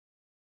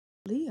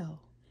Leo,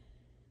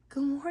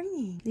 good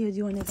morning. Leo, do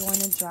you want to go on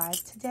a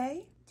drive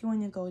today? Do you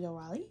want to go to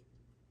Raleigh?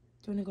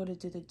 Do you want to go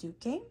to the Duke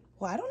game?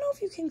 Well, I don't know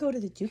if you can go to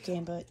the Duke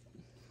game, but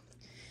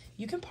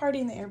you can party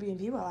in the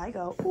Airbnb while I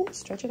go. Ooh,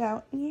 stretch it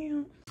out.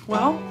 Yeah.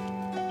 Well,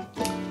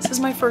 this is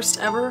my first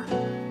ever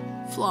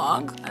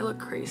vlog. I look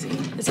crazy.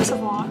 Is this a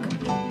vlog?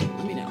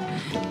 Let me know.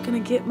 I'm gonna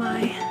get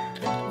my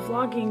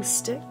vlogging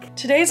stick.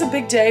 Today's a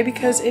big day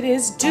because it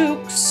is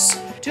Duke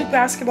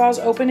basketball's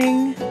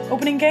opening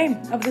game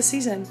of the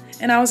season.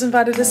 And I was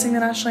invited to sing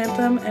the National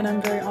Anthem, and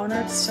I'm very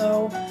honored.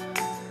 So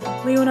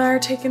Leo and I are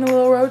taking a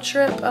little road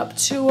trip up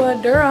to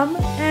Durham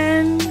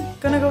and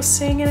gonna go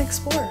sing and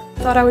explore.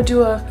 Thought I would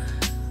do a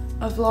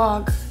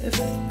vlog, if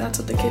that's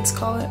what the kids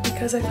call it,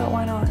 because I thought,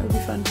 why not? It would be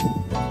fun.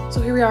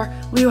 So here we are.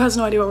 Leo has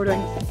no idea what we're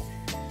doing.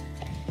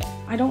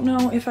 I don't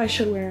know if I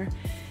should wear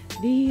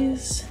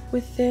these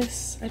with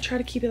this. I try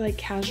to keep it like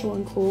casual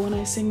and cool when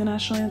I sing the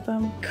National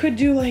Anthem. Could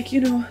do like,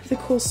 you know, the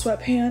cool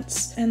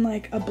sweatpants and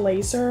like a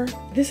blazer.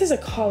 This is a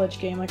college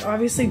game. Like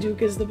obviously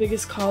Duke is the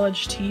biggest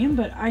college team,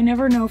 but I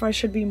never know if I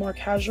should be more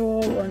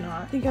casual or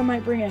not. I think I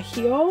might bring a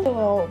heel, a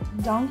little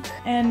dunk,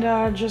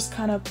 and just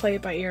kind of play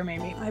it by ear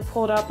maybe. I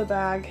pulled out the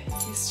bag.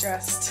 He's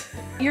stressed.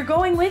 You're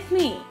going with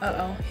me.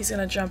 Uh-oh, he's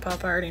gonna jump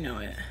up. I already know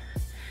it.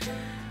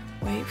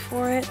 Wait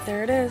for it.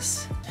 There it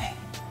is. Hey,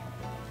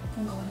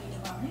 I'm going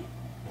to Raleigh.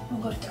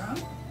 Wanna go to Durham?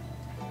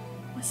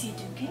 Wanna see a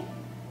Duke game?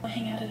 Wanna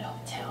hang out at a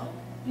hotel?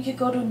 We could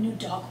go to new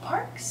dog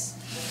parks.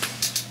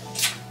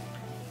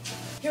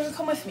 You're gonna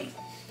come with me.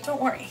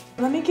 Don't worry.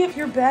 Let me get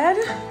your bed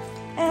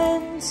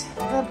and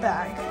the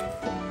bag.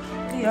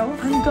 Leo,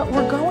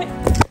 we're going.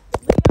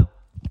 Leo,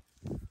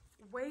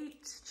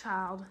 wait,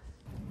 child.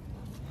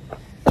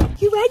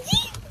 You ready?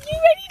 You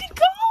ready to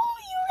go?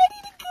 You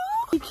ready to go?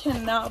 He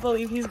cannot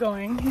believe he's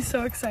going. He's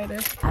so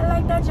excited. I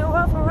like that you're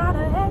up around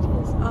the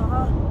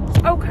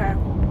edges. Okay.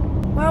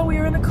 Well, we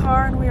are in the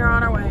car and we are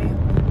on our way.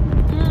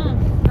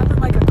 Nothing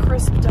like a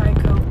crisp Diet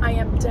Coke. I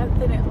am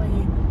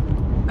definitely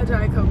a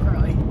Diet Coke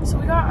girly. So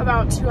we got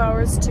about 2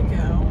 hours to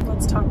go.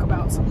 Let's talk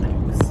about some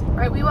things.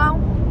 Right, we will?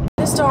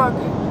 This dog,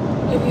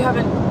 if you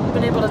haven't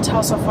been able to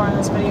tell so far in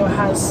this video,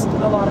 has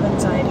a lot of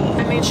anxiety.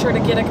 I made sure to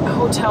get a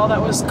hotel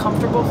that was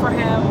comfortable for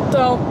him.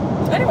 So,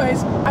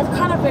 anyways, I've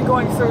kind of been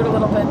going through it a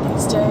little bit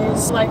these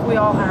days, like we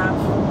all have.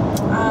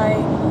 I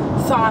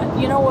thought,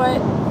 you know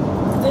what?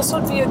 This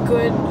would be a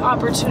good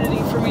opportunity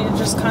for me to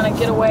just kind of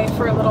get away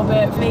for a little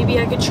bit. Maybe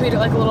I could treat it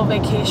like a little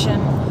vacation.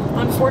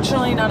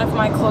 Unfortunately, none of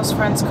my close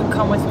friends could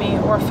come with me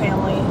or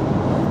family.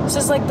 This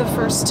is like the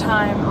first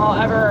time I'll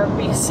ever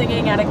be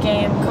singing at a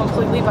game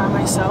completely by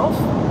myself,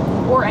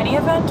 or any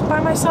event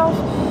by myself.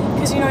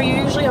 Because, you know, you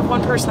usually have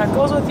one person that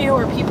goes with you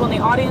or people in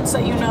the audience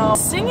that you know.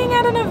 Singing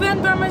at an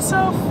event by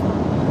myself,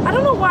 I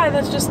don't know why,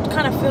 that just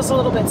kind of feels a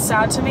little bit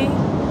sad to me.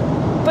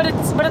 But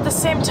at the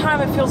same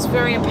time, it feels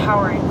very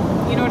empowering.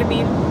 You know what I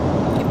mean?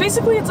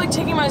 Basically, it's like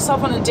taking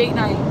myself on a date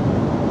night,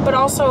 but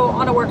also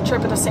on a work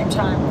trip at the same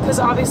time. Because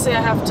obviously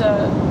I have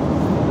to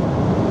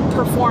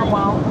perform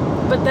well,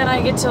 but then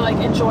I get to like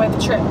enjoy the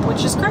trip,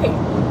 which is great.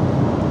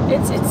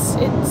 It's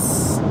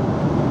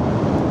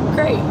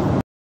great.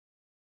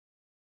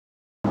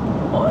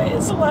 Why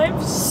is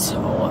life so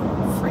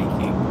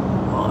freaking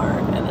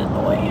hard and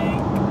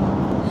annoying?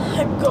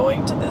 I'm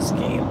going to this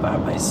game by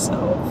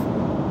myself,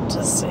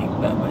 to sing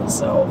by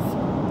myself.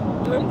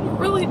 I'm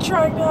really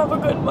trying to have a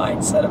good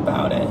mindset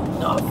about it,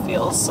 not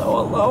feel so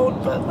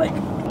alone, but like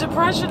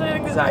depression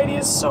and anxiety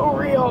is so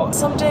real.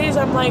 Some days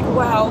I'm like,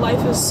 wow,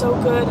 life is so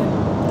good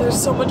and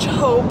there's so much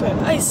hope,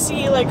 and I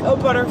see like a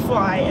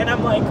butterfly and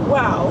I'm like,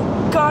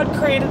 wow, God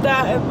created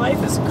that and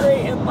life is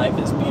great and life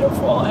is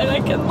beautiful, and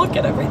I can look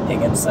at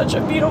everything in such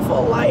a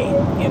beautiful light,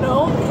 you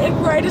know,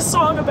 and write a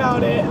song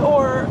about it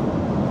or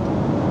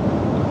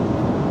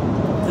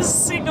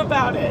just sing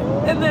about it.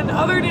 And then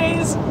other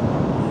days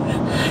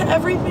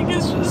everything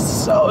is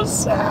just so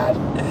sad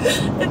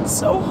and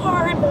so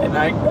hard, and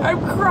I'm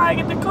crying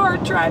in the car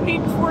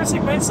driving,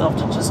 forcing myself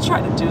to just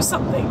try to do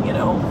something, you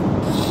know.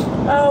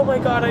 Oh my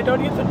god, I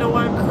don't even know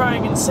why I'm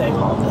crying and saying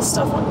all of this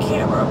stuff on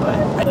camera,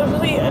 but I'm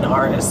really an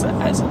artist that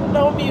has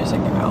no music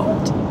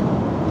out.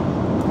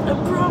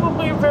 I'm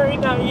probably very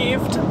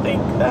naive to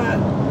think that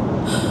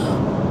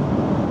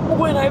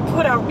when I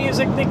put out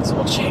music things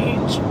will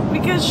change,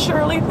 because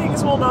surely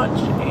things will not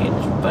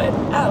change, but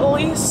at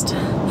least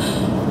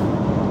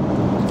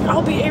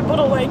I'll be able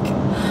to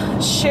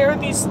like share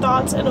these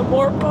thoughts in a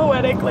more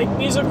poetic, like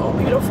musical,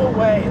 beautiful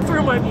way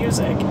through my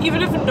music.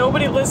 Even if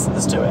nobody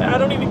listens to it, I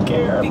don't even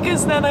care,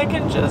 because then I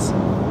can just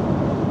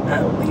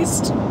at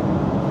least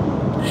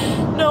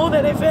know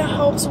that if it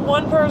helps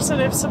one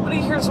person, if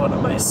somebody hears one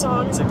of my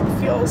songs and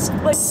feels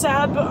like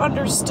sad but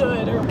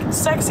understood, or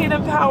sexy and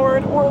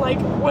empowered, or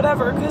like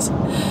whatever, because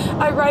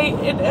I write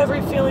in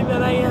every feeling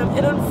that I am.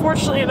 And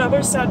unfortunately,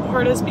 another sad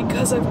part is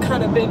because I've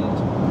kind of been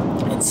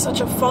in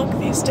such a funk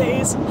these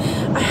days,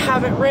 I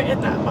haven't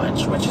written that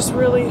much, which is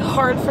really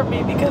hard for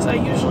me because I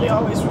usually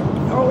always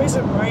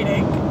am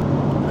writing.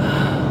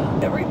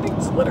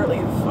 Everything's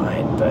literally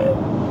fine, but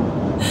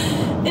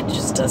it just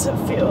just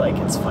doesn't feel like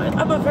it's fine.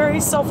 I'm a very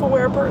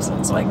self-aware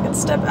person, so I can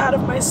step out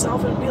of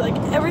myself and be like,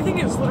 everything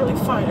is literally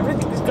fine.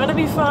 Everything is gonna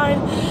be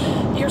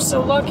fine. You're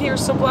so lucky, you're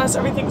so blessed,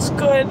 everything's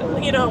good,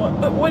 you know.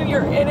 But when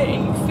you're in it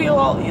and you feel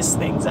all these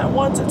things at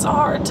once, it's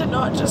hard to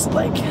not just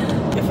like,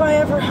 if I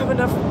ever have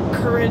enough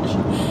courage,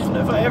 and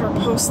if I ever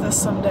post this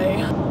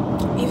someday,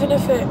 even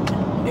if it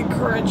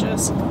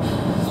encourages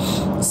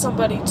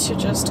somebody to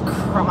just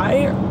cry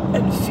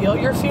and feel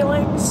your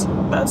feelings,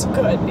 that's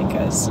good,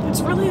 because it's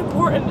really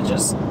important to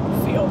just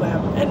feel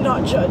them and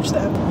not judge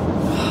them.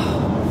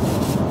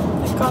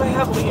 Thank God I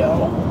have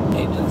Leo.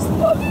 I just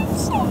love him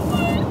so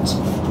much.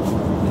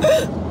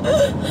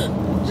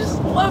 I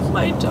just love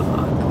my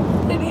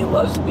dog, and he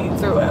loves me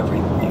through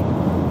everything,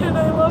 and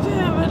I love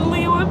him. And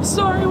Leo, I'm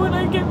sorry when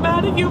I get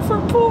mad at you for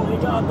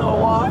pulling on the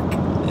walk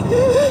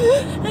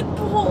and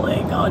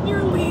pulling on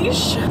your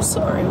leash. I'm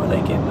sorry when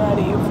I get mad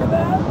at you for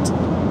that.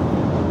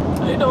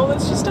 I know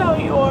that's just how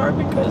you are,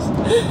 because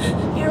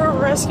you're a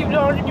rescue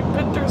dog and you've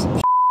been through some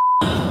shit.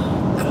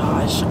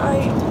 Gosh, I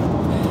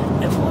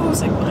am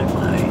losing my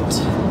mind.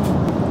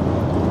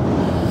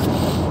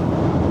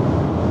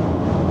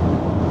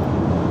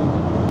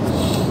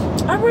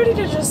 I'm ready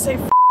to just say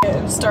f it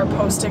and start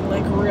posting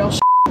like real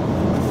shit.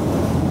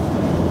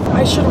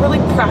 I should really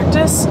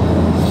practice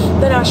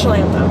the National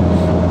Anthem.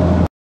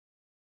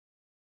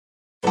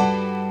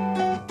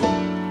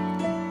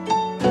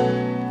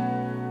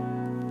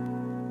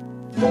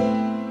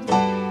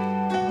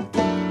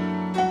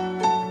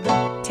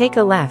 Take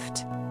a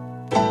left.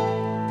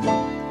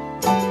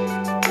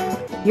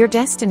 Your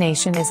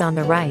destination is on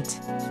the right.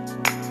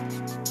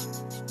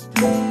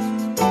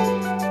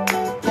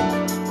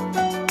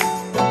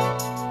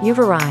 You've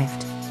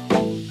arrived.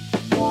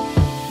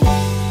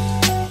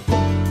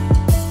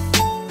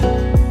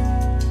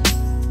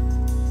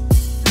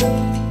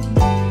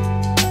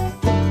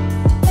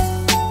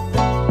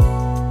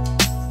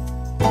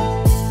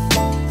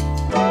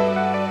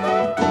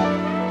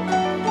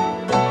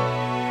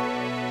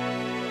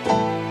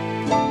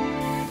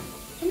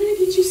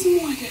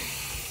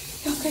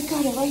 I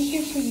got it right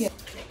here for you.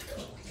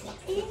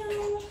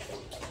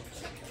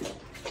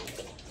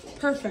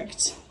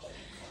 Perfect.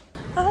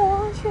 I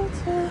want you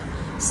to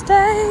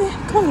stay.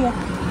 Come here.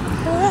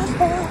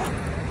 Forever.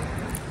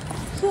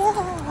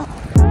 Yeah.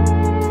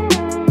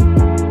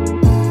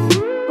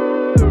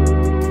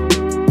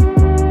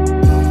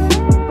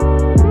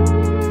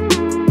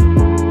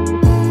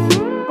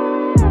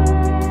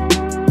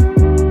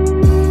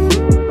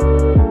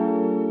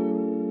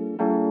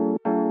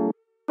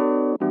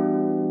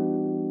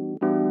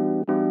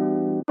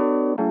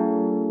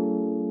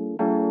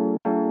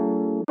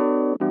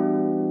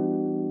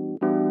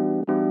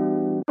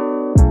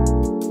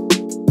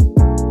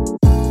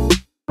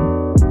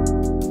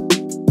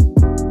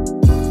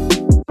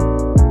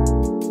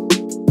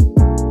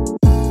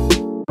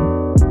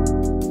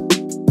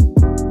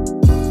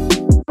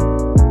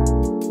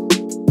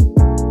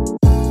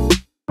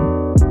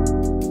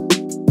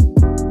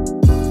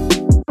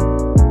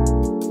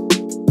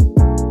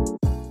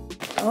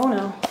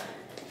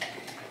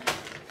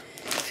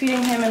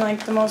 Feeding him in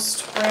like the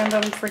most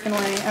random freaking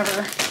way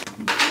ever.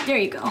 There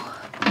you go.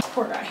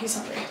 Poor guy, he's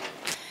hungry.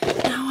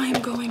 Now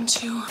I'm going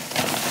to...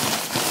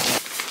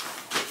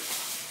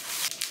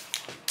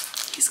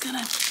 He's gonna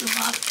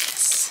love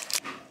this.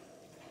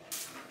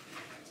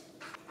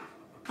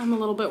 I'm a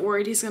little bit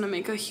worried he's gonna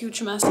make a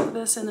huge mess of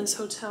this in his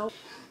hotel,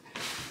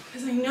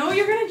 because I know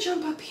you're gonna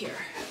jump up here.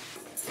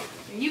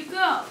 There you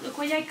go. Look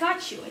what I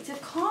got you. It's a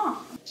calm.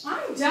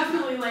 I'm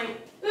definitely like,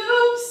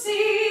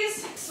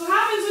 oopsies. So what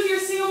happens when you're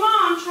a single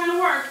mom trying to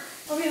work?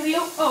 Okay, Leo.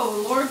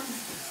 Oh, Lord.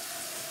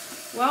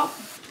 Well,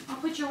 I'll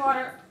put your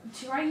water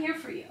right here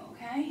for you,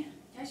 okay?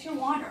 That's your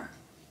water.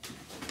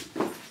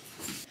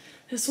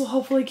 This will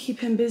hopefully keep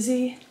him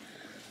busy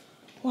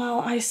while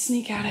I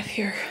sneak out of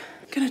here.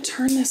 I'm gonna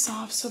turn this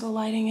off so the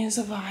lighting is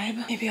a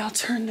vibe. Maybe I'll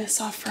turn this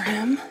off for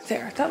him.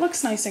 There, that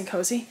looks nice and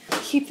cozy.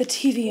 Keep the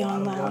TV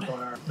on loud.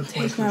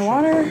 Take my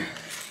water.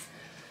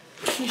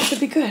 You should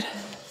be good.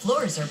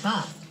 Floors are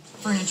buff.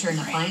 Furniture and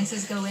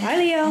appliances go in. Bye,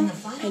 Leo. And the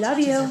final I love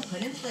touches you. are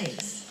put in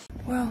place.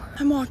 Well,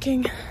 I'm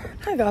walking.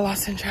 I got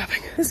lost in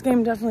traffic. This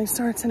game definitely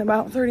starts in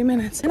about 30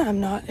 minutes, and I'm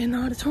not in the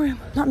auditorium.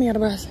 Not me out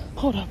of breath.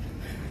 Hold up.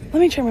 Let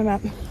me check my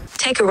map.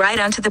 Take a right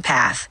onto the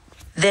path.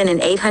 Then in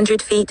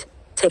 800 feet,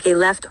 take a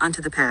left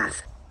onto the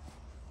path.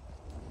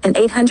 In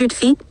 800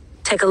 feet,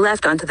 take a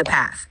left onto the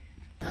path.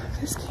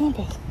 This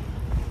campus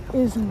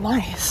is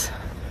nice.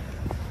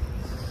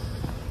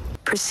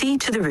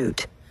 Proceed to the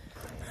route.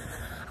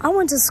 I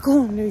went to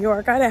school in New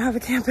York. I didn't have a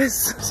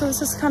campus, so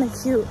this is kind of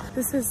cute.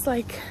 This is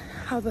like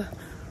how the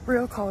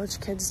real college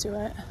kids do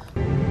it.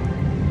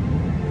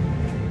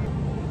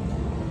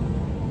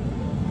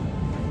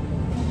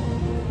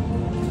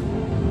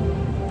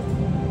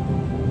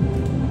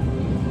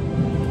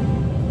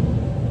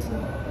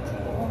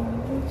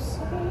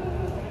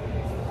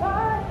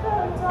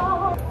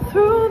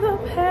 Through the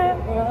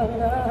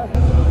parallel.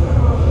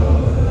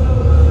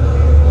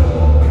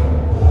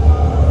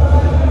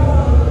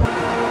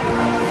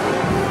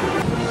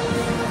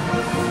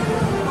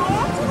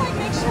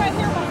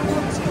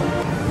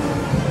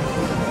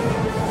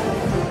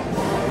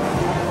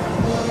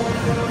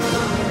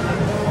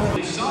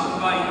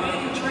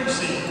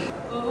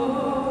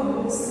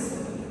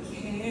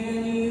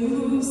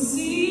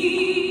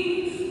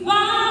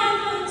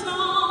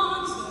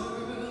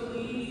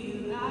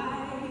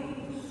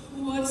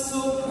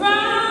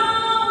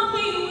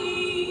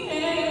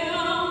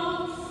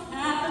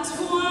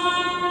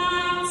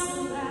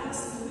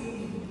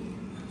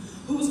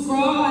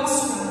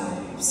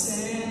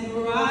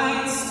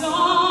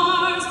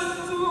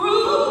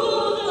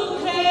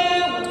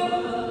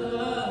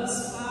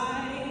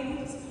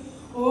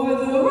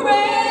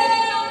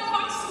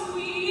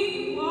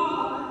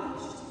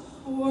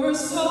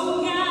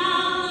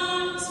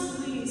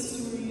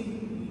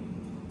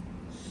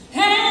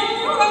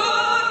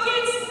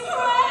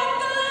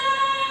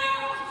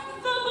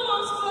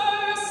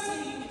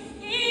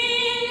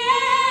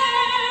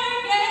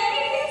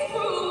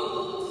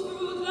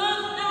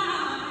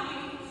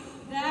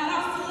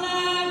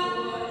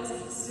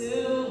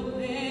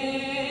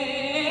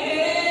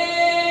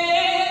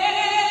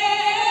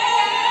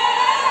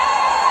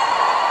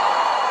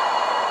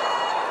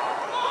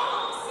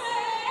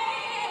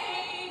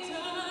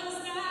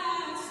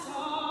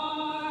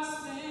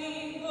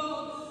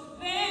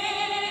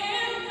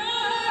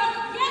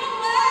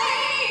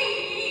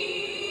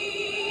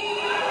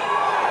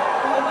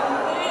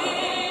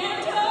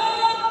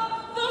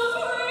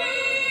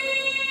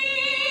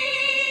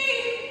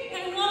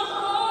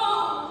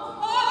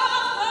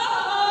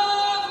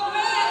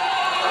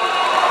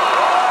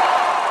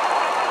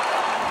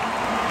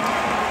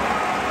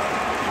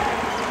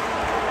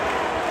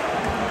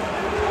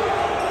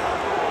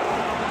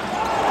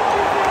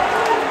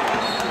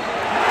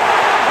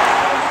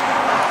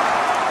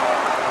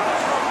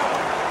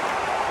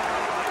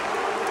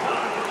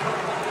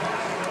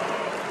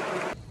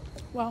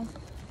 Well,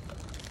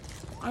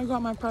 I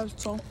got my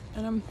pretzel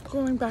and I'm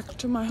going back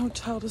to my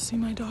hotel to see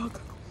my dog.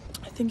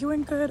 I think it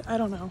went good. I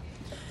don't know.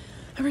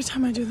 Every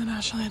time I do the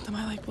national anthem,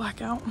 I like black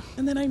out.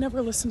 And then I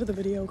never listen to the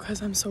video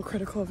because I'm so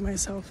critical of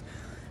myself.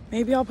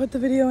 Maybe I'll put the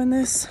video in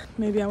this.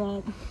 Maybe I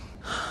won't.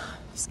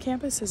 This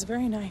campus is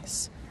very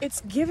nice.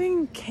 It's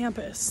giving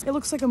campus. It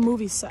looks like a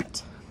movie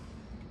set.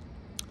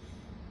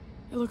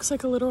 It looks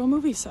like a literal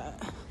movie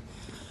set.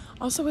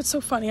 Also, it's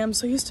so funny. I'm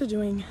so used to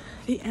doing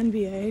the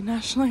NBA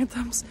national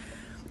anthems.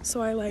 So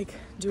I like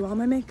do all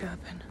my makeup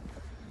and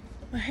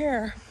my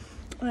hair.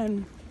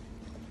 And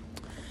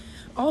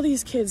all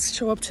these kids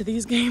show up to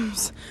these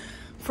games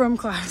from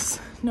class.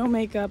 No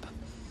makeup,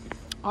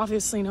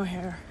 obviously no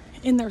hair,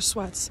 in their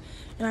sweats.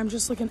 And I'm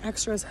just looking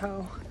extra as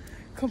hell,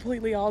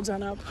 completely all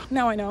done up.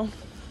 Now I know.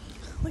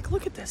 Like,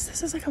 look at this.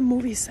 This is like a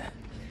movie set.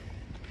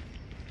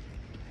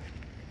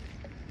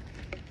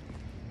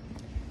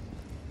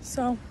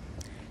 So,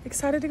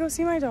 excited to go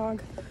see my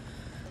dog.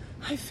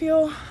 I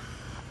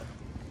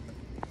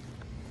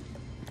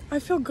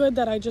feel good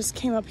that I just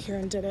came up here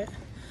and did it.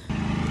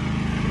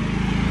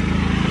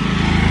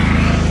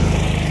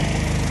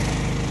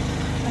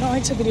 I don't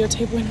like to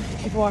videotape when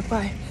people walk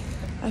by.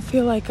 I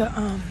feel like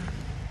I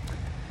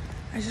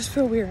just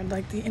feel weird.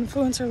 Like, the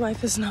influencer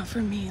life is not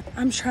for me.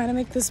 I'm trying to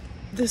make this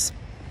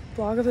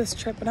vlog of this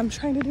trip, but I'm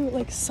trying to do it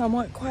like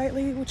somewhat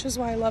quietly, which is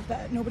why I love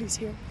that nobody's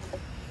here.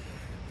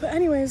 But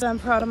anyways, I'm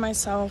proud of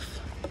myself.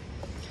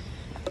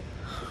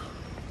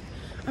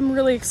 I'm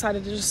really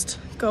excited to just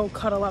go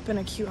cuddle up in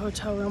a cute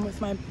hotel room with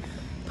my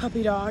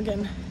puppy dog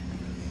and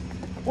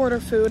order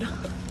food.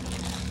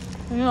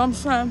 You know what I'm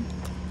saying?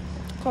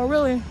 So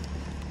really,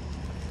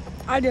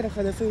 I did it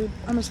for the food.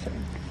 I'm just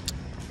kidding.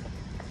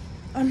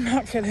 I'm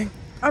not kidding.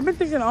 I've been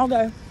thinking all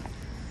day,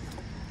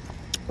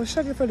 what should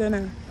I get for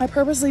dinner? I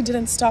purposely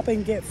didn't stop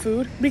and get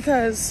food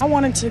because I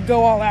wanted to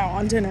go all out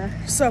on dinner.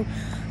 So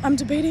I'm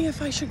debating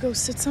if I should go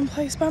sit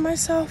someplace by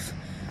myself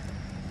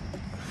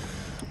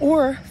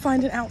or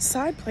find an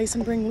outside place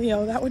and bring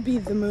Leo. That would be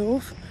the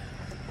move.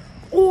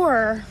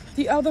 Or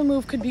the other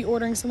move could be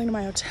ordering something to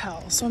my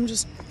hotel. So I'm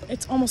just,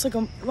 it's almost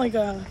like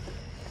a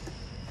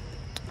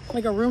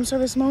room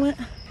service moment.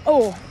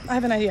 Oh, I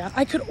have an idea.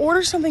 I could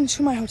order something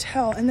to my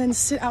hotel and then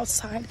sit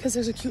outside because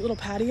there's a cute little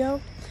patio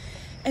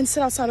and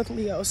sit outside with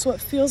Leo. So it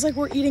feels like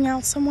we're eating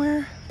out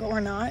somewhere, but we're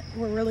not.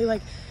 We're really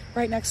like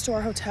right next to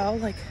our hotel.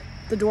 Like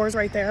the door's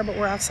right there, but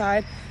we're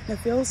outside. And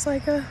it feels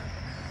like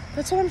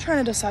that's what I'm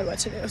trying to decide what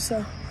to do.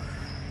 So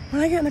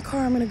when I get in the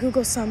car, I'm gonna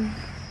Google some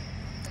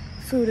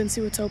food and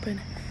see what's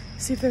open.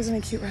 See if there's any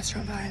cute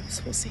restaurant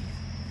vibes. We'll see.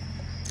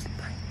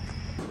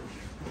 Bye.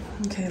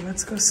 Okay,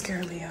 let's go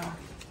scare Leo.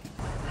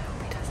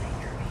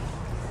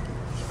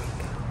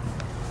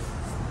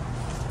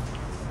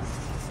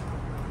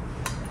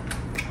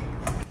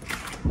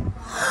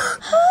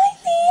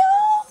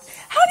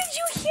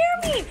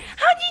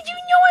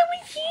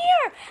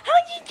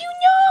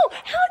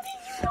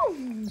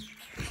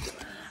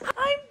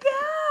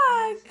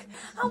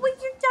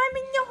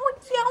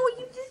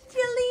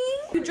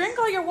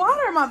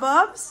 My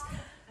bubs.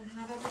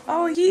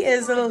 Oh, he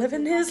is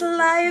living his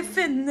life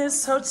in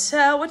this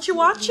hotel. What you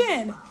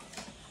watching?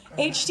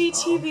 HD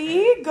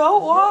TV?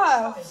 Go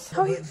off.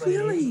 How are you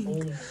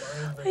feeling?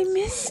 I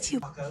missed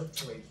you.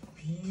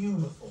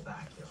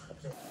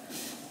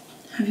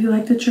 Have you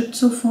liked the trip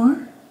so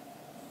far?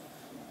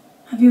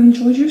 Have you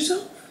enjoyed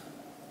yourself?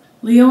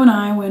 Leo and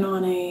I went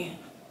on a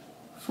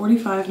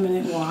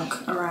 45-minute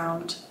walk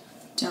around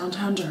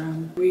downtown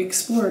Durham. We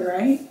explored,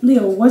 right?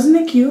 Leo, wasn't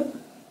it cute?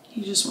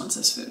 He just wants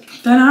his food.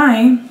 Then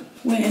I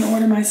went and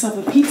ordered myself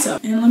a pizza.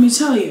 And let me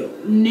tell you,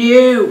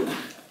 no.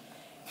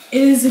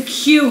 It is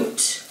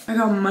cute. I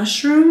got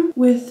mushroom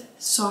with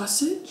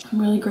sausage. I'm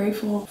really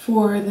grateful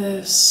for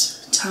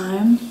this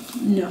time.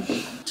 No.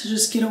 To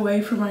just get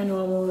away from my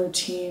normal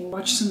routine.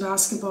 Watch some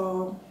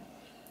basketball.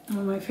 One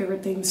of my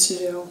favorite things to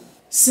do.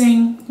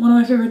 Sing. One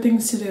of my favorite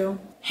things to do.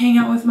 Hang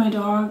out with my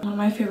dog. One of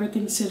my favorite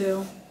things to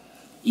do.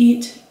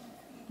 Eat.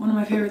 One of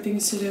my favorite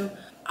things to do.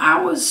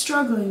 I was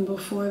struggling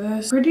before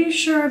this. Pretty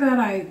sure that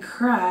I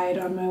cried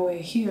on my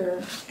way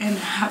here and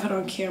have it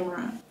on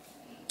camera.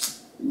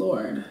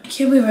 Lord, I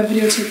can't believe I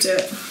videotaped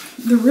it.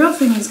 The real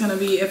thing is gonna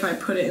be if I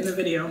put it in the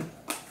video.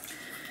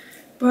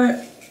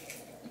 But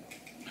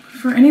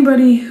for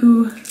anybody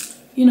who,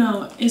 you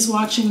know, is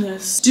watching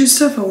this, do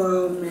stuff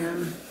alone,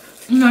 man.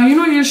 Now, you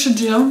know what you should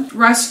do?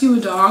 Rescue a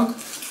dog.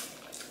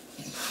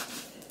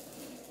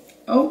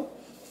 Oh,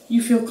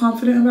 you feel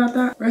confident about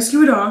that?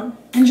 Rescue a dog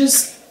and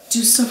just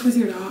do stuff with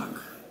your dog.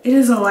 It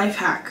is a life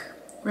hack.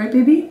 Right,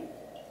 baby?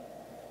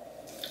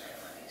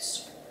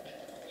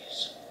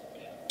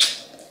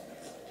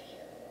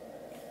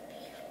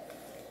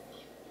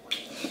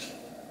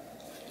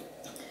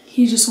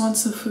 He just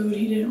wants the food.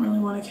 He didn't really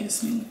want to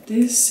kiss me.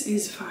 This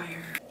is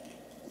fire.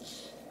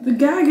 The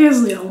gag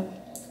is, Leo,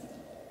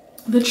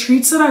 the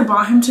treats that I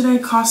bought him today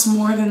cost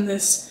more than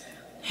this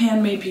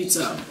handmade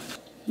pizza.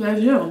 Yeah, I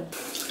do.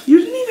 You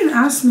didn't even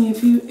ask me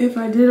if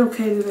I did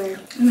okay today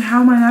and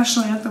how my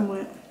national anthem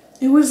went.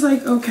 It was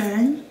like,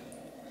 okay.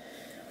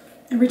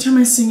 Every time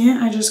I sing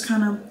it, I just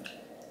kind of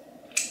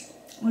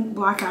like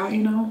black out,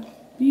 you know?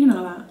 You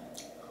know that.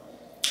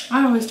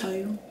 I always tell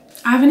you.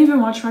 I haven't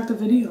even watched back the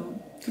video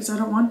because I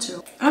don't want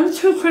to. I'm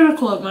too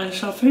critical of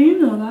myself, and you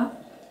know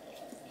that.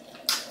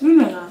 You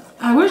know that.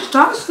 I wish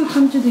dogs could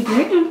come to the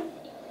game.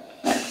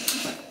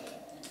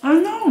 I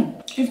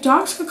know. If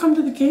dogs could come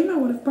to the game, I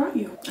would have brought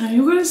you. And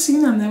you could have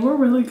seen them. They were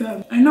really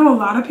good. I know a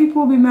lot of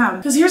people will be mad.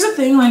 Because here's the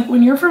thing, like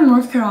when you're from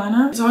North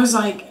Carolina, it's always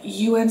like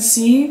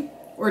UNC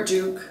or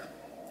Duke.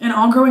 And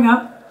all growing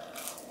up,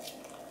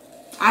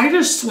 I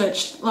just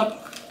switched. Look,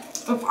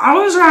 if I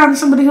was around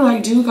somebody who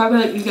liked Duke, I'd be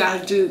like, you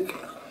got Duke.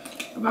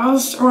 If I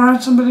was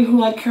around somebody who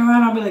liked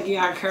Carolina, I'd be like,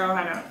 yeah,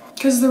 Carolina.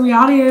 Because the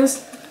reality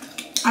is,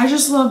 I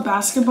just love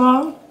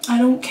basketball. I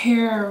don't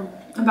care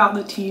about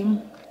the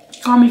team.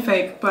 Call me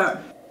fake,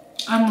 but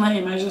I'm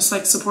lame. I just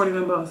like supporting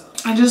them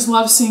both. I just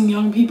love seeing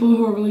young people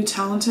who are really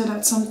talented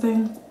at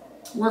something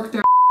work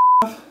their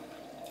off.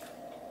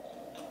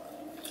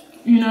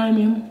 You know what I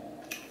mean?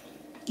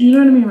 You know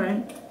what I mean,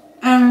 right?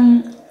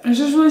 And it's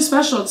just really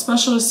special. It's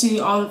special to see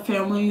all the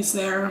families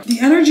there. The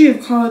energy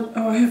of college.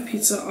 Oh, I have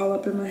pizza all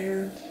up in my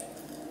hair.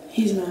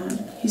 He's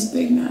mad. He's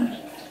big mad.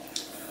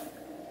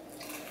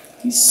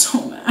 He's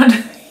so mad.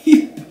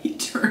 He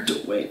turned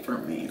away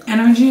from me.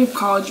 Energy of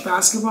college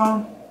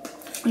basketball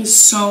is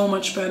so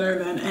much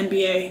better than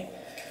NBA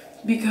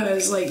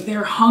because like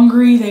they're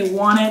hungry, they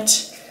want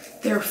it,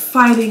 they're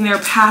fighting, they're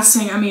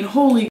passing. I mean,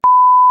 holy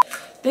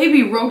they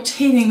be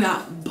rotating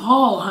that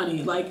ball,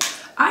 honey. Like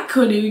I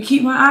couldn't even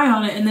keep my eye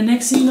on it, and the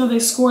next thing you know they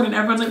scored and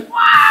everyone's like,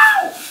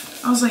 wow!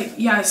 I was like,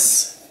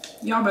 yes,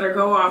 y'all better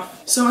go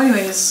off. So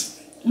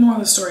anyways, more of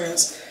the story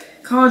is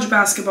college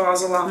basketball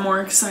is a lot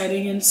more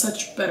exciting and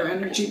such better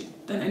energy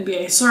than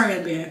NBA. Sorry,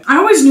 NBA. I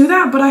always knew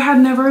that, but I had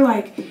never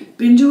like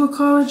been to a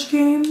college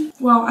game.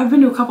 Well, I've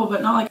been to a couple,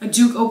 but not like a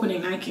Duke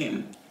opening night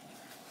game.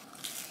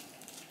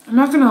 I'm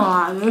not gonna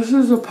lie, this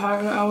is the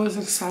part that I was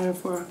excited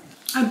for.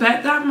 I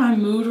bet that my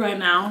mood right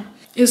now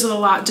is a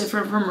lot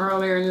different from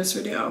earlier in this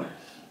video.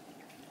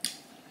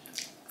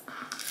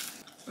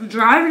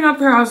 Driving up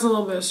here, I was a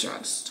little bit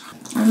stressed.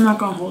 I'm not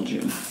gonna hold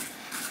you.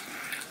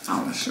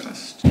 I was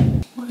stressed.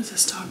 What is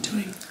this dog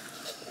doing?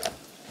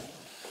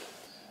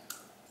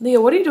 Leo,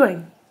 what are you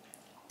doing?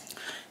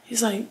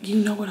 He's like, you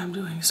know what I'm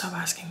doing. Stop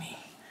asking me.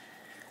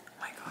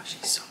 Oh my gosh,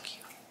 he's so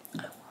cute.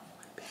 I love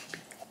my baby.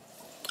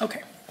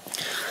 Okay.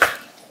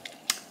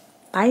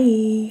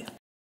 Bye.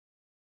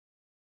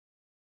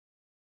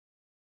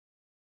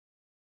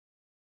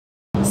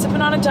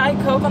 Sipping on a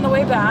Diet Coke on the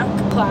way back.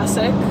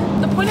 Classic.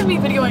 The point of me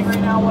videoing right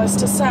now was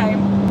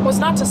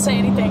not to say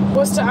anything,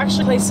 was to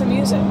actually play some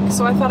music.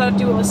 So I thought I'd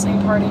do a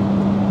listening party.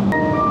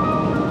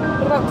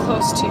 What about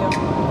Close to You?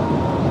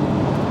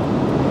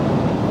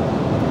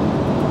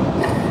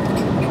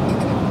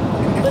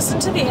 Listen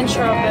to the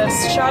intro of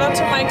this. Shout out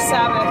to Mike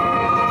Sabbath.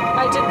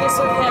 I did this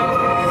with him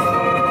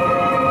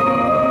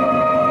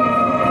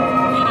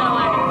in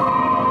LA.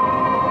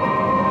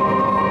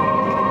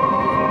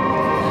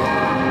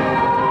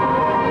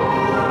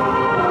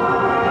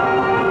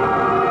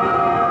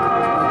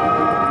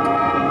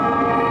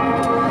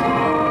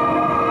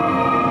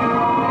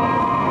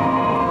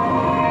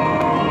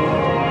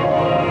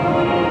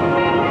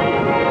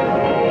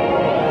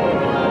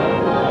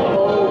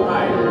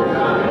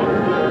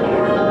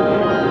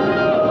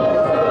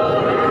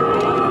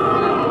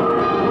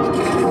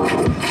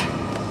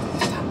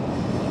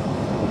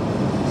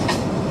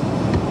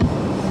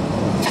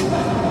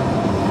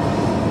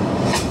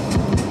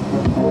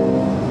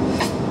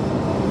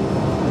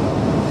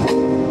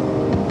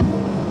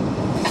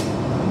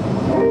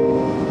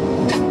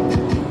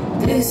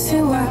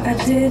 I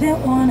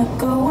didn't wanna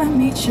go and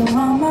meet your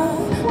mama.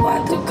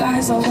 Why do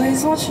guys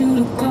always want you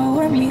to go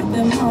and meet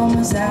their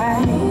mamas?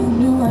 I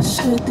knew I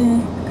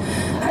shouldn't.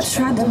 I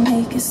tried to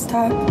make it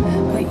stop,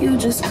 but you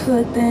just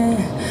couldn't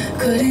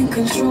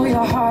control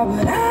your heart.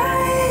 But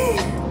I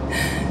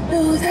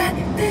knew that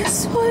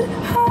this would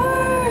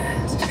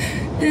hurt.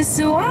 This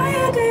is why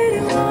I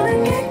didn't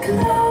wanna get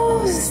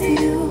close to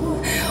you.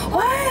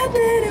 Why I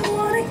didn't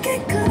wanna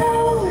get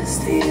close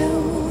to you.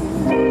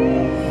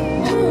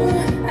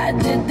 I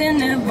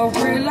didn't ever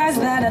realize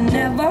that I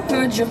never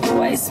heard your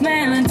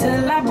voicemail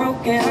until I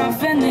broke it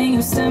off and then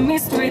you sent me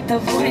straight to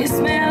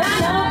voicemail. I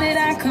know that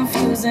I'm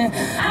confusing,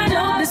 I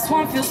know this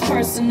one feels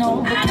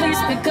personal, but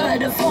please pick up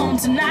the phone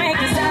tonight,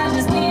 cause I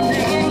just need to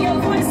hear your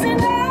voice.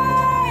 And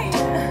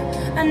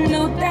I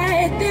knew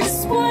that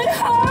this would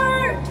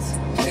hurt.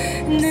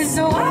 This is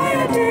why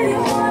I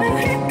didn't wanna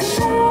get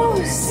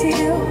close to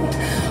you.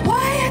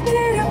 Why I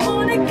didn't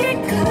wanna get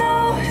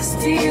close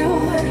to you.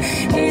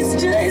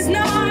 It's just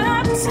not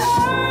our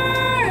turn.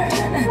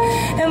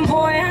 And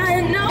boy,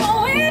 I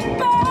know it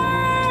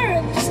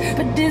burns.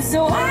 But this is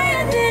why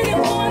I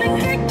didn't wanna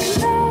get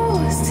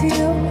close to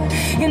you.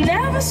 You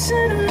never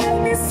should have let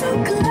me so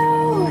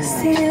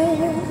close to you.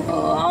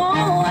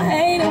 Oh, I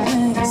hate it when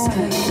you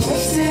say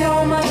wasted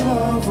all my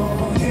love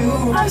on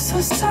you. I'm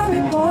so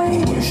sorry,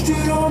 boy.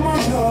 Wasted all my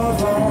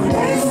love on you.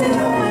 Wasted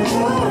all my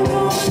love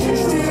on you.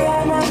 Wasted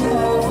all my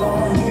love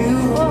on you.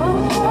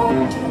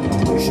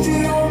 Oh,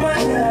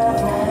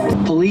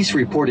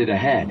 Police reported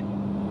ahead.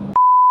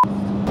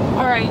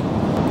 Alright,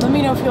 let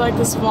me know if you like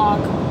this vlog,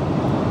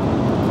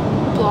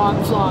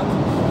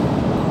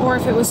 or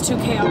if it was too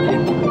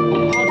chaotic.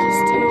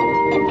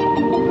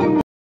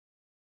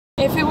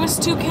 If it was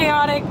too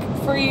chaotic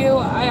for you,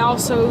 I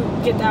also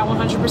get that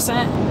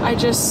 100%. I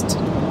just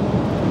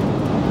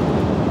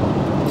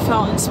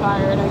felt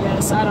inspired, I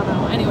guess. I don't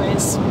know.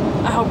 Anyways,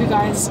 I hope you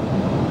guys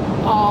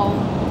all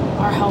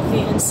are healthy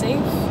and safe,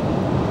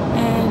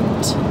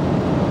 and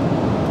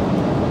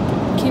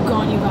keep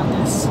going. You got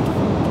this.